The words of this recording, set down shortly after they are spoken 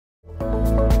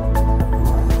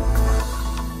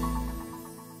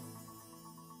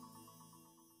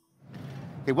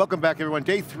Hey, welcome back everyone.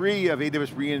 Day 3 of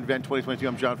AWS reInvent 2022.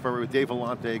 I'm John Furrier with Dave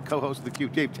Vellante, co-host of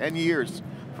theCUBE. Dave, 10 years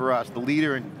for us. The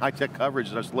leader in high-tech coverage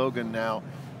is our slogan now.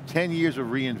 10 years of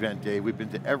reInvent, Dave. We've been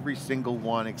to every single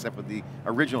one except for the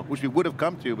original, which we would have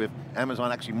come to if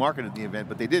Amazon actually marketed the event,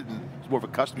 but they didn't. It's more of a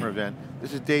customer event.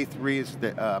 This is day 3, it's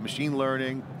the machine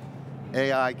learning,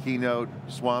 AI keynote,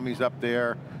 Swami's up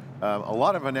there. A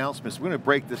lot of announcements. We're going to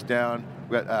break this down.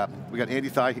 We got Andy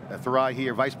Thurai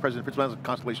here, Vice President, Principal Analyst of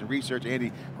Constellation Research.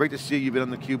 Andy, great to see you. You've been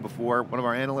on theCUBE before, one of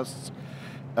our analysts.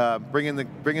 Bring in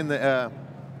the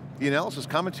analysis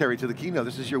commentary to the keynote.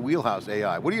 This is your wheelhouse,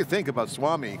 AI. What do you think about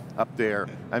Swami up there?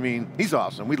 I mean, he's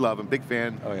awesome. We love him. Big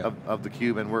fan of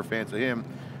theCUBE, and we're fans of him.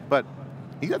 But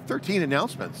he got 13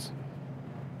 announcements.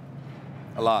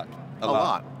 A lot. A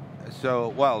lot. So,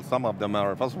 well, some of them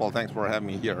are, first of all, thanks for having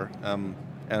me here.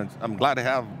 And I'm glad to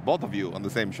have both of you on the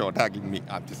same show attacking me.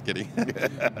 I'm just kidding.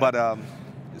 But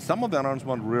some of the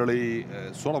announcements really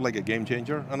sort of like a game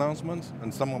changer announcements,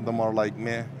 and some of them are like,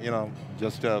 meh,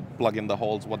 just plug in the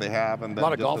holes what they have. And then a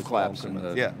lot of just golf claps in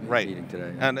the meeting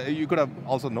today. And you could have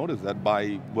also noticed that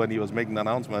when he was making the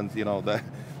announcements,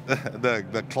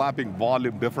 the clapping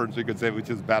volume difference, you could say, which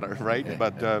is better, right?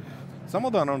 But some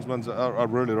of the announcements are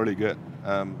really, really good.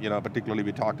 Particularly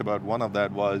we talked about one of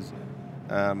that was,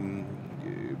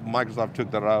 Microsoft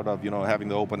took the route of having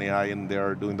the OpenAI in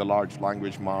there, doing the large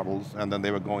language models, and then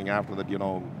they were going after that,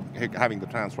 having the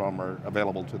transformer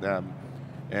available to them.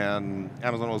 And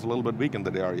Amazon was a little bit weak in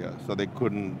that area, so they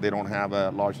don't have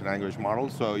a large language model,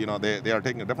 so they are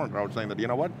taking a different route, saying that, you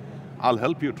know what, I'll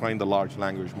help you train the large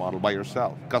language model by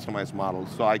yourself, customized models,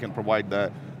 so I can provide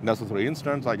the necessary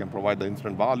instance, I can provide the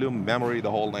instant volume, memory,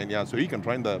 the whole 9 yards, so you can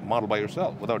train the model by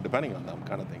yourself without depending on them,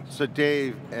 kind of thing. So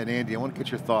Dave and Andy, I want to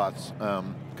get your thoughts,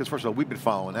 because first of all, we've been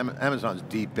following Amazon's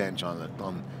deep bench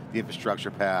on the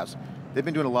infrastructure pass. They've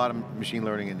been doing a lot of machine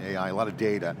learning and AI, a lot of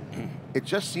data. It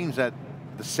just seems that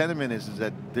the sentiment is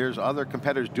that there's other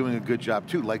competitors doing a good job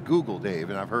too, like Google, Dave,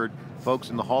 and I've heard folks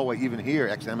in the hallway, even here,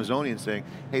 ex-Amazonians saying,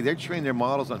 hey, they're training their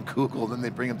models on Google, then they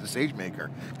bring them to SageMaker,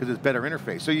 because it's better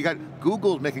interface. So you got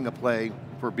Google making a play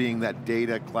for being that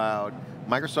data cloud.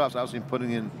 Microsoft's obviously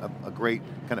putting in a great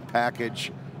kind of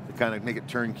package to kind of make it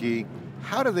turnkey.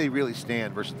 How do they really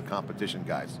stand versus the competition,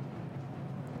 guys?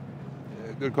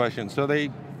 Good question. So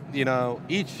they,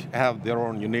 each have their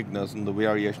own uniqueness and the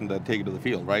variation that take it to the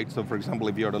field, right? So for example,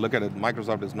 if you were to look at it,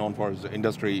 Microsoft is known for its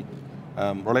industry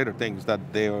related things that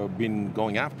they've been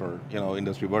going after,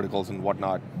 industry verticals and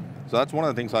whatnot. So that's one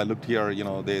of the things I looked here,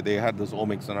 they had this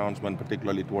omics announcement,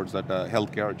 particularly towards that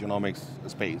healthcare genomics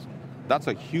space. That's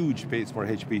a huge space for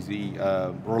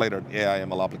HPC related AI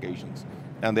ML applications.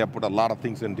 And they have put a lot of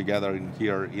things in together in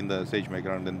here in the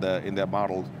SageMaker and in their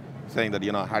models, saying that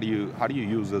how do you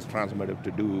use this transformative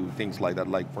to do things like that,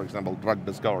 like for example drug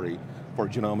discovery, for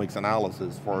genomics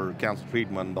analysis, for cancer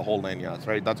treatment, the whole 9 yards,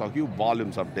 right? That's how huge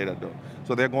volumes of data do.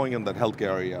 So they're going in that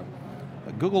healthcare area.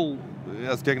 Google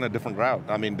has taken a different route.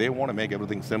 I mean, they want to make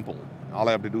everything simple. All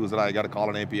I have to do is that I got to call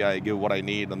an API, give what I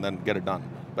need, and then get it done.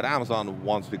 But Amazon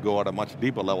wants to go at a much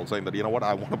deeper level, saying that,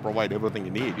 I want to provide everything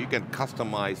you need. You can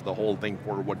customize the whole thing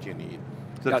for what you need.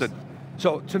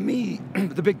 So to me,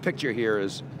 the big picture here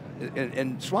is,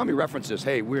 and Swami references,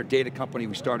 hey, we're a data company,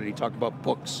 we started, he talked about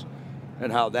books,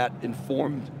 and how that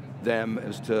informed them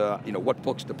as to what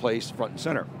books to place front and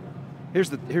center.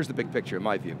 Here's the big picture in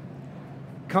my view.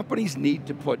 Companies need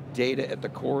to put data at the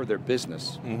core of their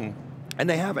business, and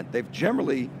they haven't. They've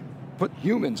generally put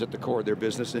humans at the core of their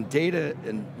business, and data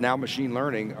and now machine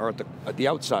learning are at the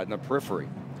outside, in the periphery.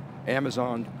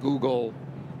 Amazon, Google,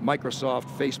 Microsoft,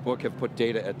 Facebook have put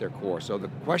data at their core. So the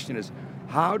question is,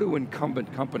 how do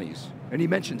incumbent companies, and he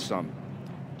mentioned some,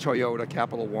 Toyota,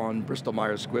 Capital One, Bristol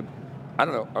Myers Squibb, I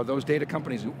don't know, are those data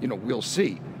companies, we'll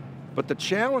see. But the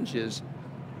challenge is,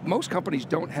 most companies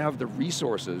don't have the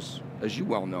resources, as you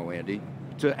well know, Andy,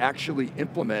 to actually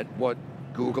implement what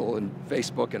Google and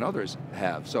Facebook and others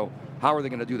have. So how are they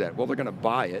going to do that? Well, they're going to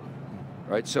buy it,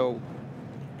 right? So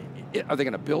are they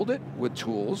going to build it with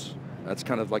tools? That's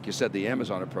kind of like you said, the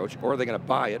Amazon approach, or are they going to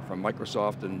buy it from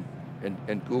Microsoft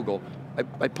and Google?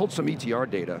 I pulled some ETR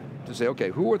data to say, okay,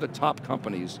 who are the top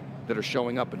companies that are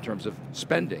showing up in terms of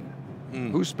spending?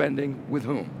 Who's spending with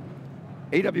whom?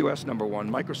 AWS number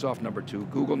 1, Microsoft number 2,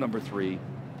 Google number 3,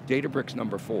 Databricks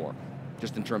number 4,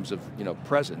 just in terms of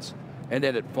presence. And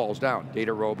then it falls down.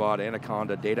 DataRobot,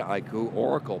 Anaconda, Dataiku,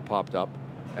 Oracle popped up,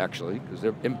 actually, because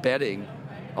they're embedding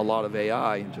a lot of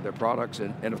AI into their products,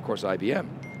 and of course IBM.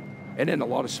 And then a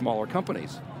lot of smaller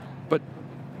companies. But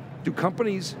do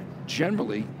companies,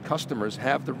 generally, customers,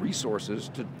 have the resources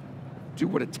to do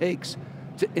what it takes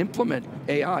to implement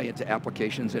AI into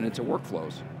applications and into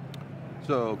workflows?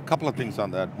 So a couple of things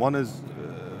on that. One is,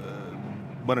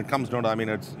 when it comes down to, I mean,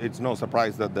 it's no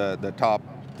surprise that the top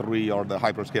three are the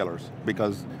hyperscalers,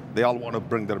 because they all want to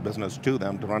bring their business to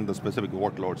them to run the specific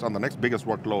workloads. And the next biggest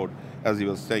workload, as he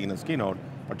was saying in his keynote,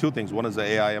 are two things. One is the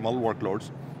AI ML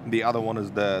workloads. The other one is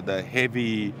the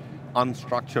heavy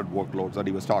unstructured workloads that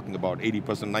he was talking about. 80%,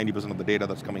 90% of the data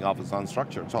that's coming off is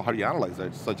unstructured. So how do you analyze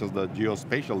that? Such as the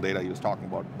geospatial data he was talking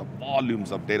about, the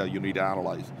volumes of data you need to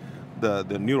analyze, the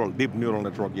deep neural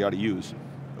network you got to use.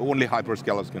 Only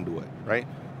hyperscalers can do it, right?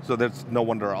 So there's no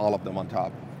wonder all of them on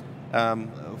top.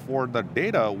 For the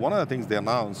data, one of the things they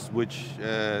announced, which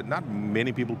not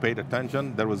many people paid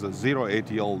attention, there was a zero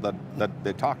ATL that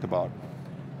they talked about.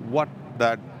 What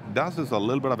that does is a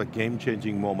little bit of a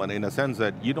game-changing moment in a sense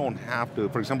that you don't have to,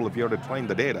 for example, if you have to train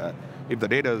the data, if the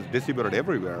data is distributed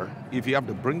everywhere, if you have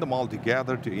to bring them all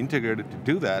together to integrate it to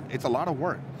do that, it's a lot of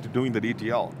work to doing the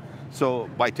ETL. So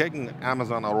by taking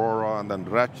Amazon Aurora and then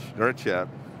Redshift,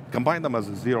 combine them as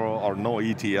a zero or no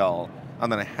ETL,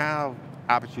 and then have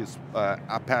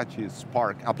Apache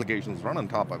Spark applications run on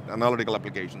top of it, analytical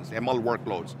applications, ML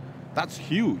workloads. That's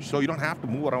huge, so you don't have to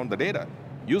move around the data.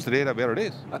 Use the data where it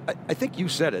is. I think you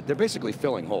said it, they're basically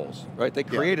filling holes, right? They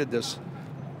created this,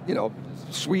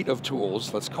 suite of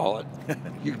tools, let's call it.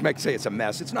 You might say it's a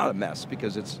mess. It's not a mess,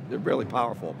 because they're really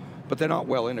powerful, but they're not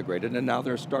well integrated, and now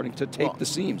they're starting to take the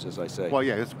seams, as I say. Well,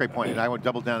 yeah, that's a great point, and I would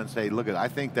double down and say, look, I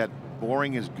think that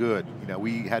boring is good.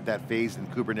 We had that phase in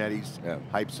Kubernetes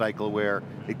hype cycle where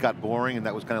it got boring, and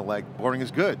that was kind of like, boring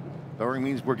is good. Boring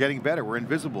means we're getting better, we're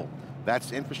invisible.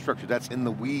 That's infrastructure, that's in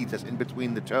the weeds, that's in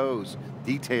between the toes,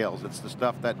 details, it's the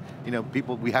stuff that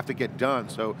we have to get done.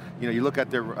 So you look at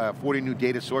their 40 new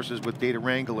data sources with Data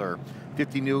Wrangler,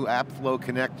 50 new app flow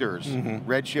connectors,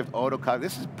 Redshift, AutoCog.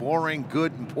 This is boring,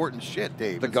 good, important shit,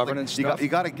 Dave. The governance stuff? You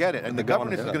got to get it, and the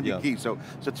governance is going to be key. So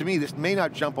to me, this may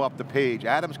not jump off the page.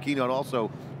 Adam's keynote also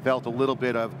felt a little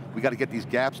bit of, we got to get these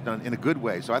gaps done in a good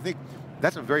way. So I think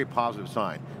that's a very positive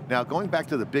sign. Now, going back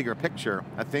to the bigger picture,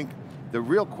 I think the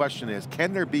real question is,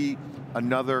 can there be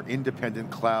another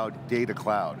independent cloud, data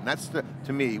cloud? And that's,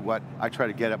 to me, what I try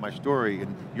to get at my story,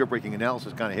 and your breaking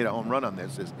analysis kind of hit a home run on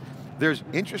this, is there's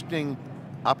interesting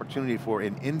opportunity for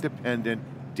an independent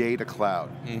data cloud.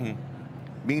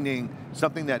 Meaning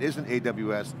something that isn't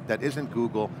AWS, that isn't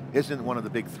Google, isn't one of the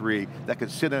big three, that could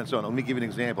sit on its own. Let me give you an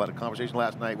example. I had a conversation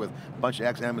last night with a bunch of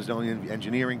ex-Amazonian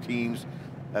engineering teams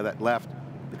that left.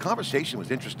 The conversation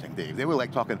was interesting, Dave. They were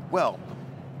like talking, well,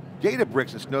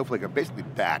 Databricks and Snowflake are basically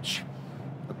batch,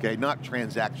 okay, not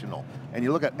transactional. And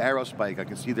you look at Aerospike, I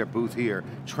can see their booth here.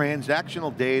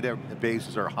 Transactional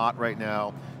databases are hot right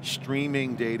now.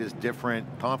 Streaming data is different.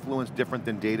 Confluent's different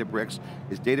than Databricks.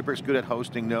 Is Databricks good at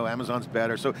hosting? No, Amazon's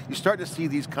better. So you start to see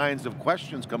these kinds of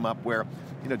questions come up where,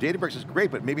 Databricks is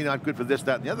great, but maybe not good for this,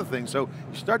 that, and the other thing. So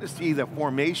you start to see the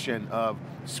formation of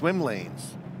swim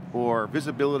lanes or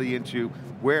visibility into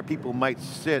where people might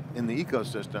sit in the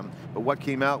ecosystem. But what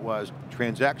came out was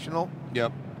transactional,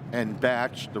 and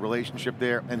batch, the relationship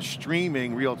there, and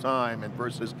streaming real time, and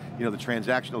versus the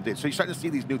transactional data. So you're starting to see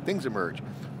these new things emerge.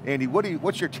 Andy,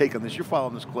 what's your take on this? You're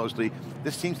following this closely.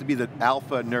 This seems to be the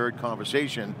alpha nerd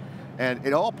conversation, and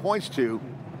it all points to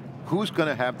who's going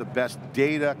to have the best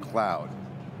data cloud,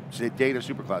 say data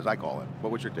super cloud, as I call it.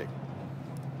 What's your take?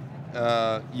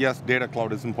 Yes, data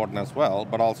cloud is important as well,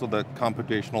 but also the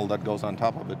computational that goes on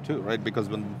top of it too, right? Because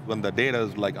when the data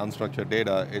is like unstructured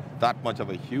data, it's that much of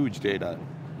a huge data,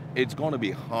 it's going to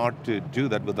be hard to do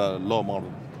that with a low amount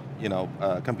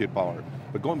of compute power.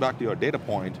 But going back to your data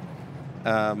point,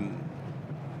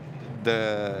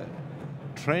 the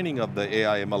training of the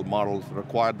AI ML models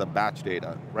require the batch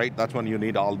data, right? That's when you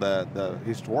need all the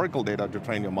historical data to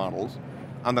train your models.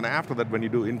 And then after that, when you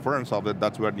do inference of it,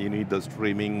 that's when you need the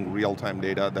streaming real-time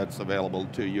data that's available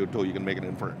to you so you can make an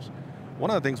inference. One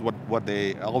of the things what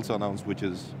they also announced, which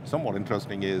is somewhat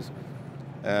interesting, is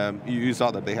you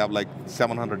saw that they have like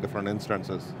 700 different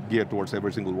instances geared towards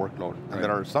every single workload. And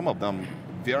there are some of them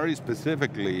very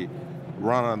specifically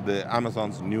run on the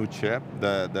Amazon's new chip,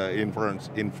 the Inference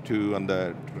Inf2 and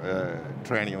the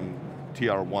Trainium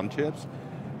TR1 chips.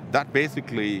 That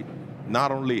basically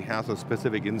not only has a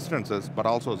specific instances, but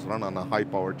also is run on a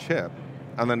high-powered chip.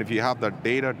 And then if you have the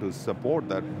data to support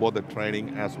that, both the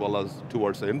training as well as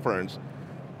towards the inference,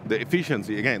 the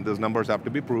efficiency, again, those numbers have to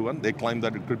be proven. They claim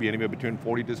that it could be anywhere between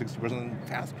 40 to 60%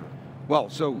 faster. Well,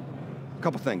 so, a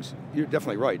couple things. You're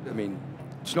definitely right. I mean,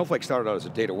 Snowflake started out as a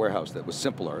data warehouse that was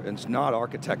simpler, and it's not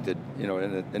architected,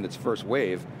 in its first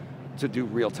wave to do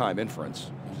real-time inference.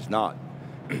 It's not.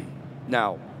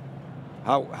 Now,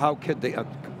 how could they,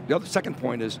 the second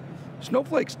point is,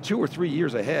 Snowflake's 2 or 3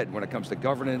 years ahead when it comes to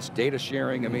governance, data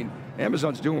sharing. I mean,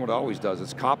 Amazon's doing what it always does.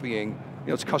 It's copying,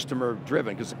 it's customer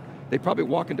driven, because they probably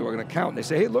walk into an account and they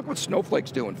say, hey, look what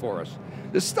Snowflake's doing for us.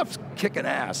 This stuff's kicking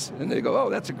ass. And they go, oh,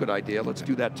 that's a good idea, let's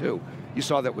do that too. You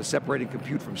saw that with separating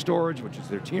compute from storage, which is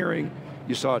their tiering.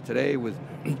 You saw it today with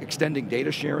extending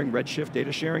data sharing, Redshift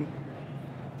data sharing.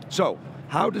 So,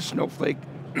 how does Snowflake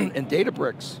and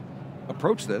Databricks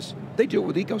approach this? They do it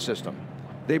with ecosystem.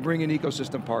 They bring in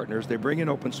ecosystem partners, they bring in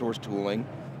open source tooling,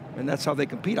 and that's how they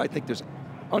compete. I think there's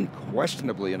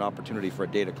unquestionably an opportunity for a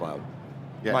data cloud.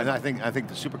 Yeah, and I think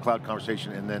the super cloud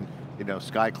conversation, and then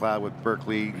Sky Cloud with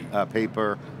Berkeley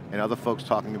paper, and other folks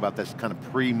talking about this kind of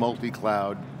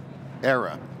pre-multi-cloud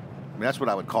era. I mean, that's what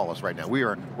I would call us right now.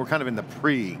 We're kind of in the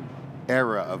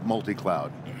pre-era of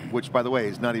multi-cloud, which, by the way,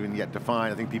 is not even yet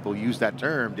defined. I think people use that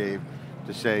term, Dave,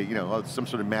 to say, oh, it's some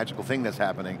sort of magical thing that's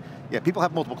happening. Yeah, people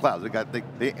have multiple clouds.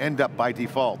 They end up by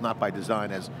default, not by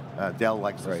design, as Dell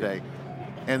likes to say.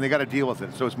 And they got to deal with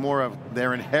it. So it's more of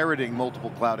they're inheriting multiple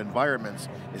cloud environments.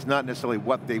 It's not necessarily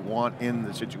what they want in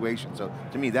the situation. So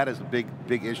to me, that is a big,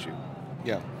 big issue.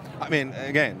 Yeah, I mean,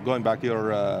 again, going back to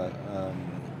your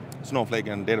Snowflake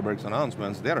and Databricks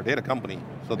announcements, they're a data company.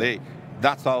 So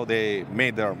that's how they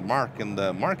made their mark in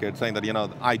the market, saying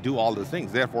that, I do all these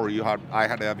things, therefore I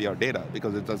had to have your data,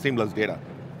 because it's a seamless data.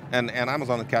 And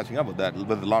Amazon is catching up with that,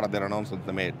 with a lot of their announcements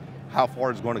they made. How far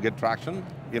it's going to get traction,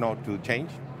 to change?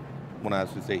 One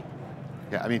has to see.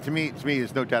 Yeah, I mean, to me,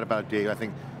 there's no doubt about it,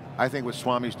 Dave. I think what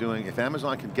Swami's doing, if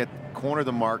Amazon can corner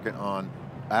the market on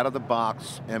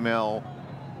out-of-the-box ML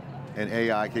and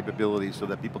AI capabilities so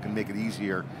that people can make it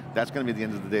easier, that's going to be, at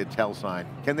the end of the day, a tell sign.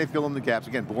 Can they fill in the gaps?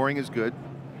 Again, boring is good.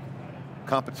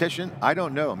 Competition, I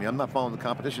don't know. I mean, I'm not following the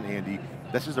competition, Andy.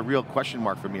 This is a real question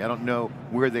mark for me. I don't know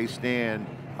where they stand.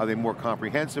 Are they more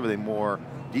comprehensive? Are they more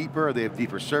deeper? They have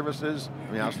deeper services.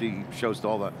 I mean, obviously, he shows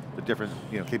all the different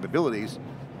capabilities.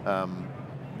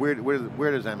 Where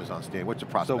does Amazon stand? What's the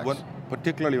prospects? So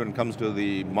particularly when it comes to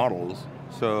the models,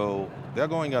 so they're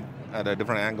going at a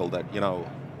different angle that,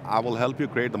 I will help you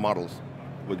create the models.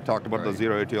 We talked about the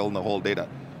zero ETL and the whole data.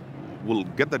 We'll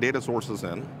get the data sources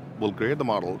in, we'll create the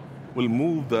model, we'll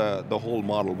move the whole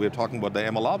model. We're talking about the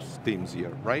MLOps teams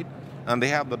here, right? And they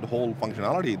have the whole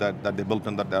functionality that they built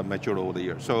and that they've matured over the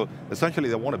years. So essentially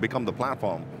they want to become the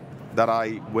platform that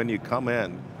when you come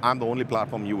in, I'm the only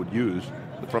platform you would use,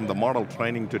 from the model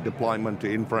training to deployment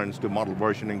to inference to model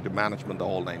versioning to management, the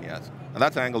whole 9 years. And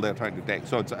that's the angle they're trying to take.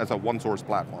 So it's as a one source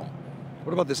platform.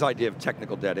 What about this idea of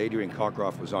technical debt? Adrian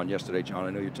Cockcroft was on yesterday, John,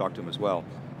 I know you talked to him as well.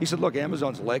 He said, look,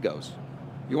 Amazon's Legos.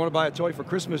 You want to buy a toy for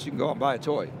Christmas, you can go out and buy a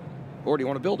toy. Or do you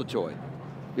want to build a toy?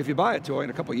 If you buy a toy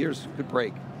in a couple of years, it could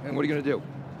break. And what are you going to do?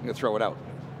 You're going to throw it out.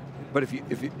 But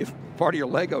if part of your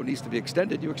Lego needs to be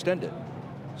extended, you extend it.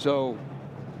 So,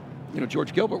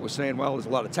 George Gilbert was saying, well, there's a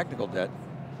lot of technical debt.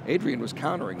 Adrian was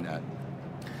countering that.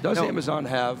 Does Amazon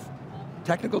have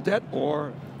technical debt,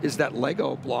 or is that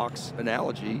Lego blocks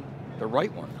analogy the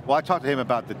right one? Well, I talked to him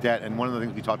about the debt, and one of the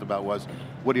things we talked about was,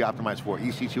 what do you optimize for?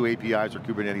 EC2 APIs or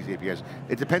Kubernetes APIs?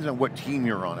 It depends on what team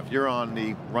you're on. If you're on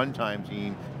the runtime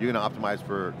team, you're going to optimize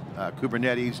for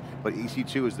Kubernetes, but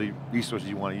EC2 is the resources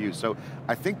you want to use. So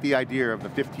I think the idea of the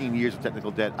 15 years of technical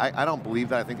debt, I don't believe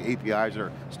that. I think the APIs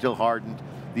are still hardened.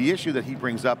 The issue that he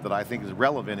brings up that I think is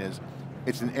relevant is,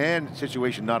 it's an and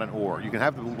situation, not an or. You can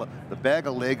have the bag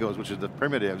of Legos, which is the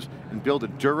primitives, and build a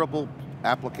durable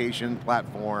application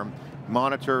platform,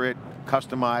 monitor it,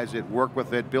 customize it, work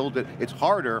with it, build it. It's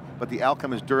harder, but the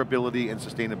outcome is durability and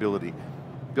sustainability.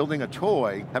 Building a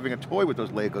toy, having a toy with those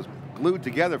Legos glued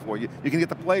together for you, you can get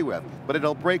to play with, but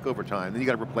it'll break over time, then you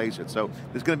got to replace it. So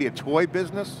there's going to be a toy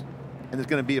business, and there's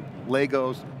going to be a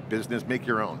Legos business, make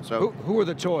your own. So who are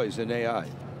the toys in AI?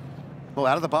 Well,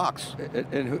 out of the box.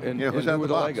 And who's who are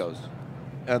the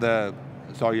Legos?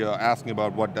 So you're asking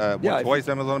about what toys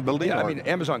Amazon building? Yeah, I mean,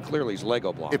 Amazon clearly is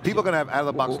Lego blocks. If people are going to have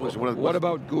out-of-the-box solutions, what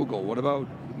about Google? What about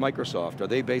Microsoft? Are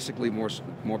they basically more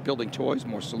building toys,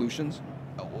 more solutions?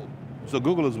 So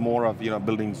Google is more of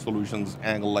building solutions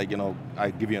angle, like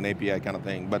I give you an API kind of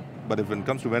thing. But if it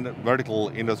comes to vertical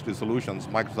industry solutions,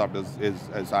 Microsoft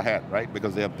is ahead, right?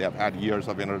 Because they have had years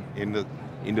of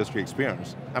industry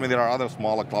experience. I mean, there are other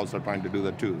smaller clouds that are trying to do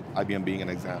that too, IBM being an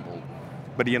example.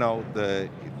 But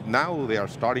now they are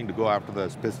starting to go after the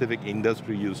specific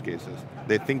industry use cases.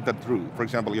 They think that through. For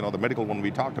example, the medical one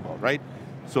we talked about, right?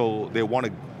 So they want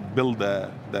to build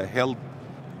the health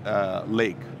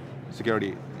lake,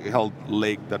 security health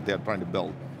lake that they're trying to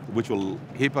build, which will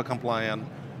HIPAA compliant,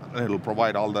 and it'll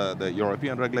provide all the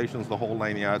European regulations, the whole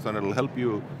 9 yards, and it'll help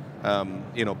you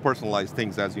personalize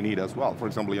things as you need as well. For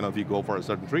example, if you go for a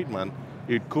certain treatment,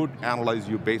 it could analyze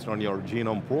you based on your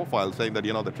genome profile, saying that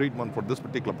the treatment for this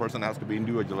particular person has to be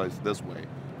individualized this way.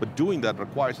 But doing that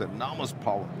requires enormous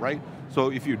power, right?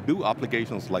 So if you do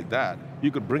applications like that,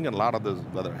 you could bring in a lot of this,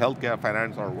 whether healthcare,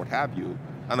 finance, or what have you,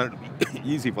 and then it'd be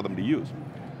easy for them to use.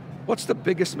 What's the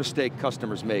biggest mistake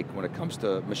customers make when it comes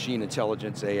to machine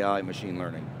intelligence, AI, machine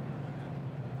learning?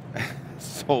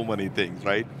 So many things,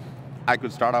 right? I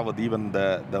could start out with even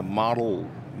the model.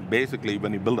 Basically,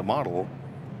 when you build a model,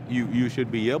 you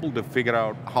should be able to figure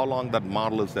out how long that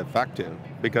model is effective,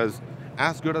 because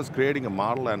as good as creating a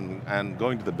model and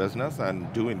going to the business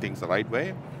and doing things the right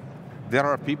way, there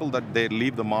are people that they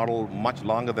leave the model much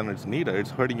longer than it's needed.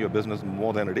 It's hurting your business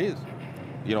more than it is.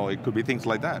 It could be things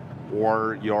like that.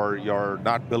 Or you're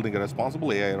not building a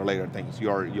responsible AI-related things.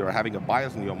 You're having a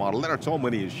bias in your model. There are so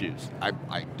many issues. I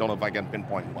don't know if I can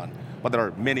pinpoint one, but there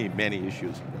are many, many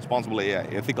issues. Responsible AI,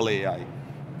 ethical AI.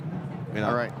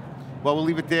 All right. Well, we'll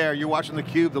leave it there. You're watching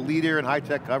theCUBE, the leader in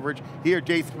high-tech coverage. Here,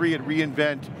 day 3 at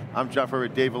reInvent. I'm John Furrier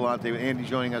with Dave Vellante, with Andy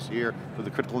joining us here for the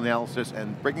critical analysis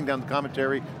and breaking down the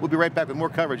commentary. We'll be right back with more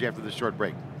coverage after this short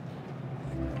break.